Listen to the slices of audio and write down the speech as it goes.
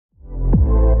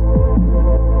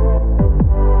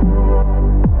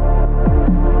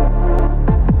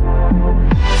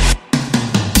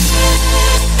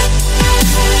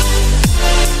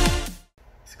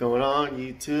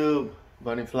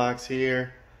Bunny Flocks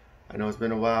here. I know it's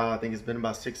been a while. I think it's been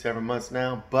about 6-7 months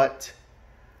now, but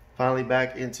finally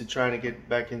back into trying to get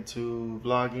back into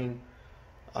vlogging.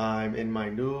 I'm in my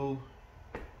new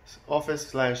office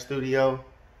 / studio.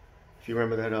 If you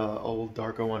remember that old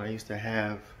darker one I used to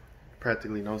have,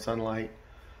 practically no sunlight.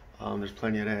 There's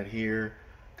plenty of that here.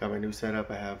 Got my new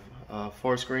setup. I have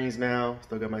 4 screens now.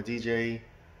 Still got my DJ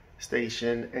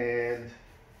station and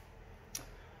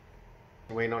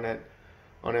waiting on that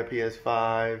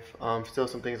PS5. Still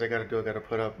some things I gotta do. I gotta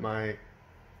put up my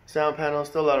sound panel.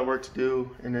 Still a lot of work to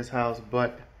do in this house,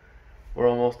 but we're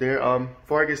almost there.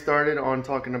 Before I get started on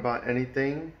talking about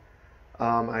anything,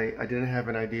 I didn't have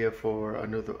an idea for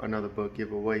another book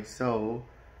giveaway. So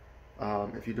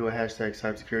if you do a hashtag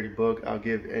cybersecurity book, I'll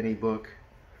give any book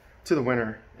to the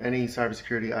winner, any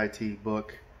cybersecurity IT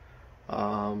book.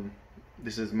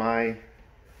 This is my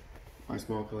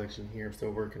small collection here. I'm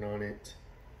still working on it.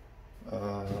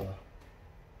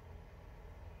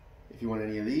 If you want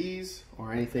any of these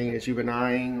or anything that you've been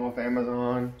eyeing off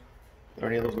Amazon or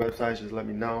any of those websites, just let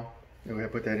me know. I'm gonna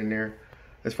put that in there.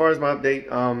 As far as my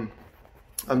update,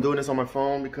 I'm doing this on my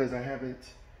phone because I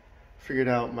haven't figured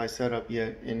out my setup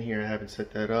yet in here. I haven't set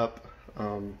that up.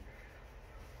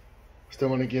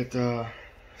 Still need to get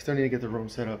the room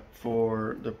set up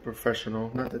for the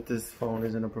professional. Not that this phone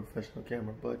isn't a professional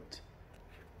camera, but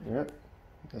yeah,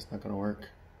 that's not gonna work.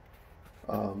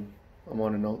 I'm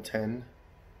on a Note 10,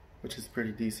 which is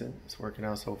pretty decent. It's working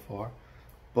out so far.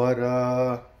 But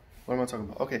what am I talking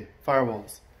about? Okay,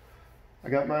 firewalls. I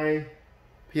got my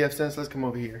pfSense. Let's come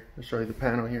over here. I'll show you the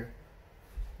panel here.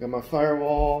 Got my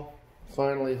firewall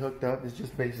finally hooked up. It's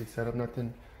just basic setup,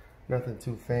 nothing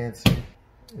too fancy.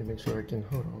 Let me make sure I can,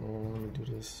 hold on, let me do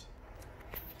this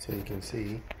so you can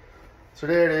see. So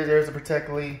there it is, there's the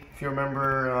Protectli. If you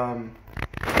remember,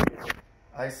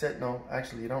 no,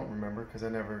 actually you don't remember because I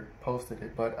never posted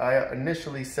it, but I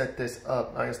initially set this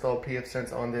up. I installed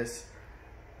pfSense on this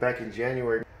back in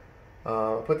January.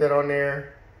 Put that on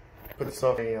there, put this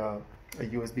off a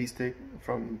USB stick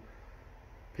from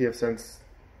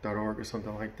pfsense.org or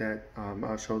something like that.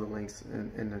 I'll show the links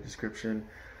in the description.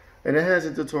 And it has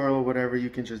a tutorial or whatever.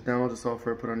 You can just download the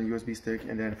software, put on a USB stick,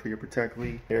 and then for your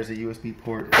Protectli, there's a USB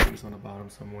port. It's on the bottom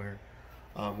somewhere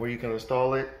where you can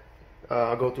install it.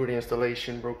 I'll go through the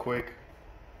installation real quick.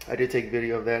 I did take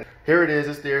video of that. Here it is.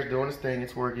 It's there. It's doing its thing.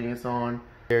 It's working. It's on.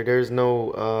 There's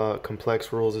no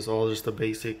complex rules. It's all just the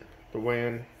basic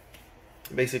WAN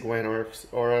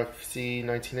RFC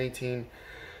 1918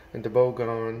 and debug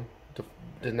on,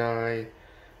 deny,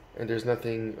 and there's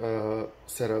nothing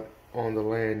set up on the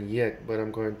LAN yet, but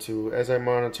I'm going to, as I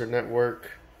monitor network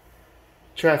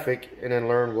traffic and then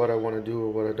learn what I want to do or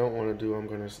what I don't want to do, I'm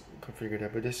going to configure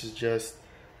that. But this is it's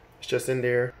just in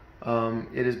there.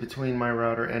 It is between my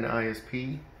router and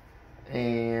ISP,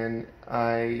 and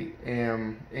I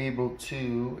am able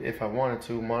to, if I wanted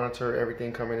to, monitor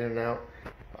everything coming in and out.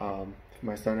 If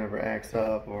my son ever acts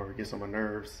up or gets on my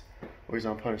nerves or he's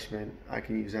on punishment, I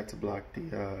can use that to block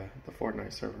the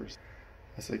Fortnite servers.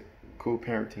 That's a cool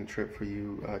parenting trip for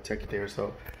you techie there.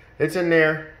 So it's in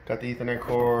there. Got the Ethernet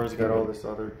cores. Got all this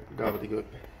other gobbledygook.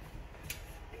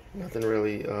 Nothing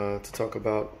really to talk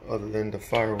about other than the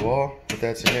firewall. But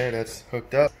that's in there. That's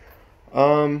hooked up.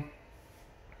 And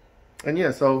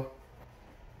yeah, so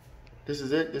this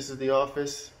is it. This is the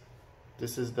office.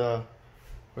 This is where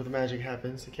the magic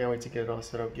happens. I can't wait to get it all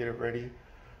set up, get it ready.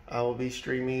 I will be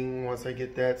streaming once I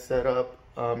get that set up.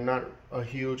 I'm not a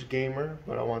huge gamer,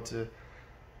 but I want to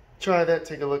try that,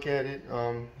 take a look at it,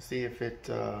 see if it's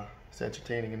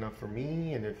entertaining enough for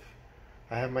me, and if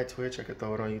I have my Twitch, I could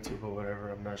throw it on YouTube or whatever.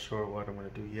 I'm not sure what I'm going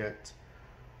to do yet.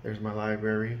 There's my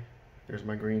library. There's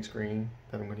my green screen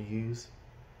that I'm going to use.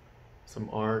 Some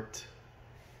art.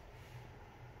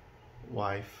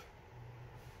 Wife.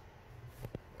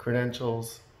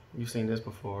 Credentials. You've seen this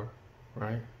before,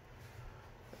 right?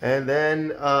 And then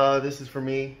this is for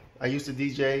me. I used to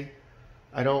DJ.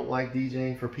 I don't like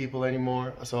DJing for people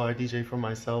anymore, so I DJ for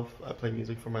myself. I play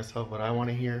music for myself, what I want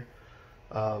to hear.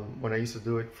 When I used to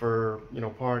do it for,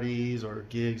 parties or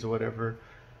gigs or whatever,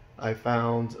 I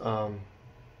found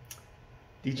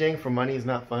DJing for money is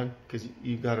not fun because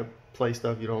you got to play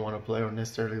stuff you don't want to play or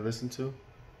necessarily listen to.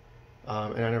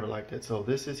 And I never liked it. So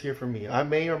this is here for me. I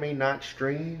may or may not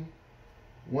stream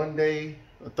one day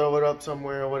or throw it up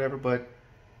somewhere or whatever, but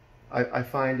I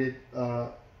find it.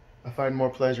 I find more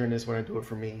pleasure in this when I do it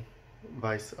for me,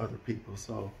 vice other people.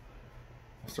 So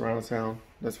surround sound.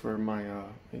 That's for my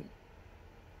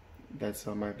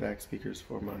my back speakers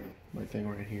for my thing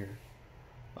right here.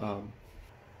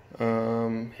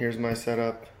 Here's my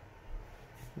setup.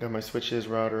 Got my switches,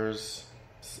 routers,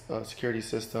 security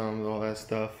systems, all that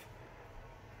stuff.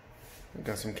 I've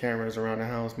got some cameras around the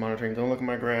house monitoring. Don't look at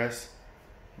my grass.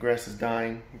 Grass is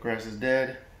dying. Grass is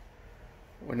dead.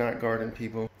 We're not garden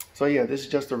people. So yeah, this is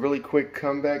just a really quick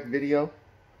comeback video.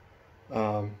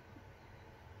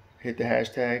 Hit the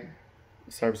hashtag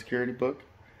cybersecurity book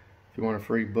if you want a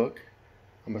free book.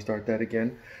 I'm gonna start that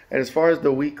again. And as far as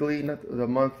the weekly, not the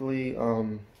monthly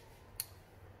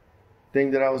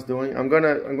thing that I was doing, I'm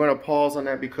gonna pause on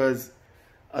that because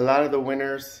a lot of the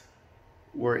winners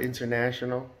were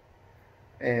international,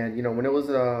 and you know, when it was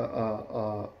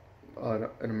a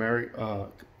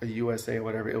USA or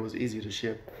whatever, it was easy to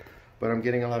ship. But I'm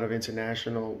getting a lot of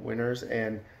international winners,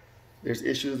 and there's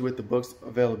issues with the book's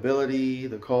availability,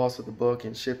 the cost of the book,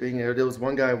 and shipping. There was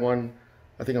one guy won,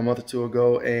 I think a month or two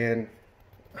ago, and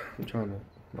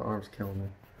my arm's killing me.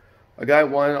 A guy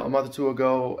won a month or two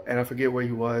ago, and I forget where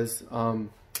he was.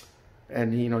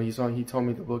 And he told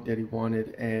me the book that he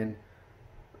wanted, and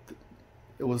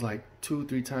it was like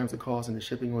 2-3 times the cost, and the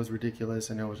shipping was ridiculous.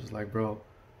 And I was just like, bro,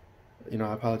 you know,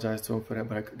 I apologize to him for that,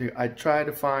 but I tried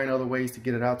to find other ways to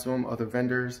get it out to him, other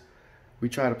vendors. We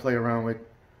try to play around with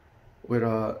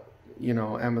you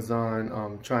know,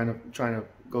 Amazon, trying to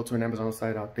go to an Amazon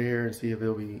site out there and see if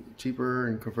it'll be cheaper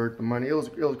and convert the money. It was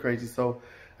crazy. So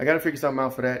I got to figure something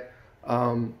out for that.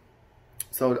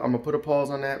 So I'm gonna put a pause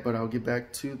on that, but I'll get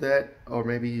back to that. Or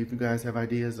maybe if you guys have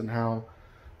ideas on how,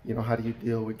 you know, how do you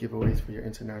deal with giveaways for your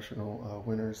international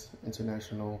winners,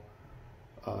 international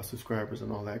subscribers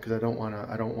and all that, because I don't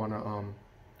wanna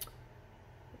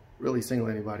really single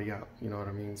anybody out. You know what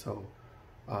I mean? So.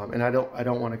 And I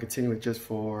don't want to continue it just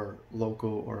for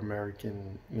local or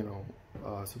American, you know,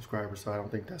 subscribers. So I don't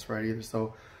think that's right either.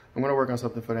 So I'm going to work on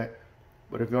something for that.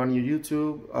 But if you're on your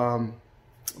YouTube,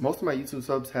 most of my YouTube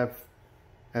subs have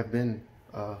been,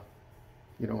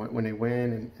 you know, when they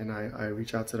win and I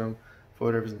reach out to them for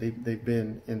whatever reason, they've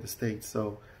been in the States.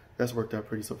 So that's worked out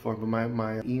pretty so far. But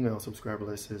my email subscriber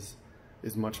list is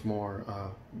much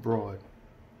more broad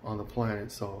on the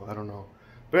planet. So I don't know.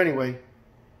 But anyway.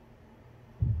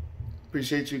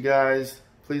 Appreciate you guys.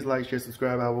 Please like, share,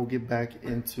 subscribe. I will get back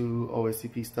into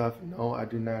OSCP stuff. No, I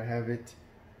do not have it.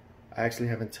 I actually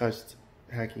haven't touched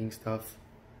hacking stuff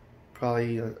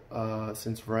probably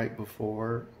since right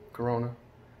before Corona,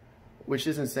 which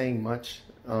isn't saying much.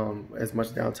 As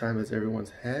much downtime as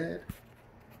everyone's had.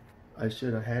 I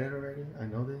should have had it already. I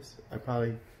know this. I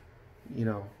probably, you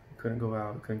know, couldn't go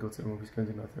out, couldn't go to the movies,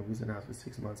 couldn't do nothing. We was in the house for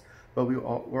 6 months. But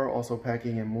we're also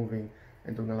packing and moving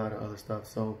and doing a lot of other stuff.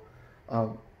 So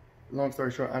long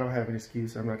story short, I don't have an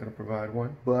excuse. I'm not going to provide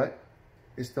one, but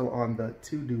it's still on the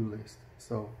to-do list.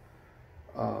 So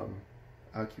I'll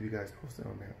keep you guys posted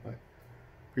on that. But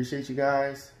appreciate you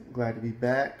guys. Glad to be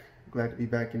back. Glad to be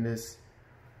back in this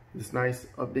nice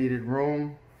updated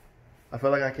room. I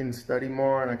feel like I can study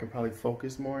more and I can probably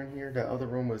focus more in here. That other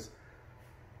room was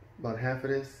about half of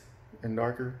this and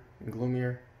darker and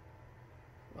gloomier,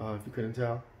 if you couldn't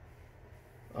tell.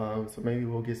 So maybe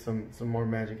we'll get some more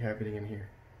magic happening in here.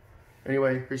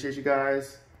 Anyway, appreciate you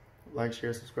guys. Like,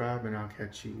 share, subscribe, and I'll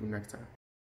catch you next time.